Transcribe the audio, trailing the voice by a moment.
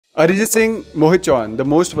Arijit Singh, Mohit Chauhan, the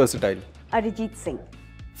most versatile. Arijit Singh.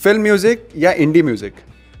 Film music या indie music?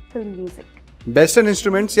 Film music. Western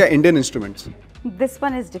instruments या Indian instruments? This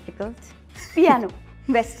one is difficult. Piano.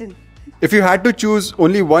 Western. If you had to choose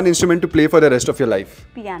only one instrument to play for the rest of your life,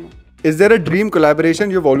 Piano. is there a dream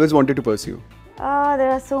collaboration you've always wanted to pursue?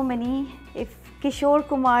 There are so many. If Kishore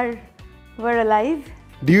Kumar were alive.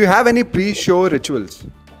 Do you have any pre-show rituals?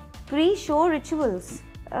 Pre-show rituals?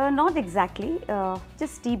 Not exactly.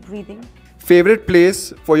 Just deep breathing. Favorite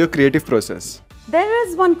place for your creative process? There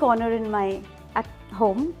is one corner in my at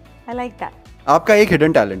home. I like that. आपका एक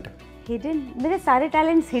hidden talent. Hidden? मेरे सारे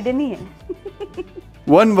talents hidden ही हैं.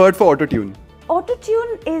 One word for auto-tune.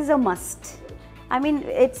 Auto-tune is a must. I mean,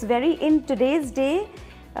 it's very in today's day.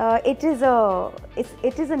 It is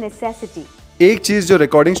a necessity. एक चीज जो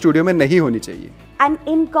recording studio में नहीं होनी चाहिए. An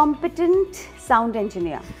incompetent sound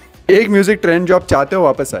engineer. एक music trend जो आप चाहते हो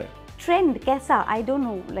वापस आए. Trend कैसा? I don't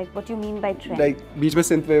know. Like what you mean by trend? Like बीच में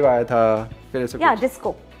synthwave आया था. फिर ऐसा Yeah, कुछ.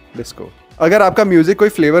 disco. Disco. अगर आपका music कोई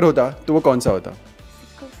flavor होता तो वो कौन सा होता?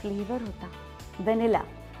 कोई flavor होता? Vanilla.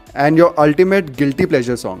 And your ultimate guilty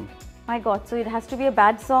pleasure song? My God, so it has to be a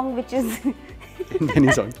bad song, which is.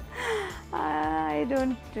 Any song? I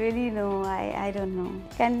don't really know. I don't know.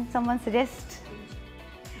 Can someone suggest?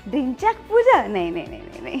 Dhinchak Puja? No.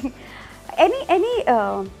 Any.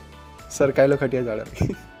 Sir काय लो खटिया जा रहा है.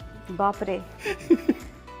 बाप रे.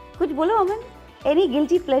 कुछ बोलो अमन. Any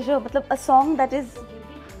guilty pleasure? मतलब a song that is.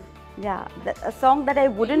 Yeah, a song that I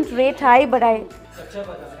wouldn't rate high, but I.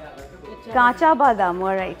 Kacha Badam,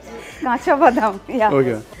 alright. Kacha Badam, yeah.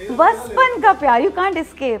 Okay. Baspan ka pyar, you can't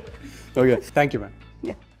escape. Okay, thank you, man.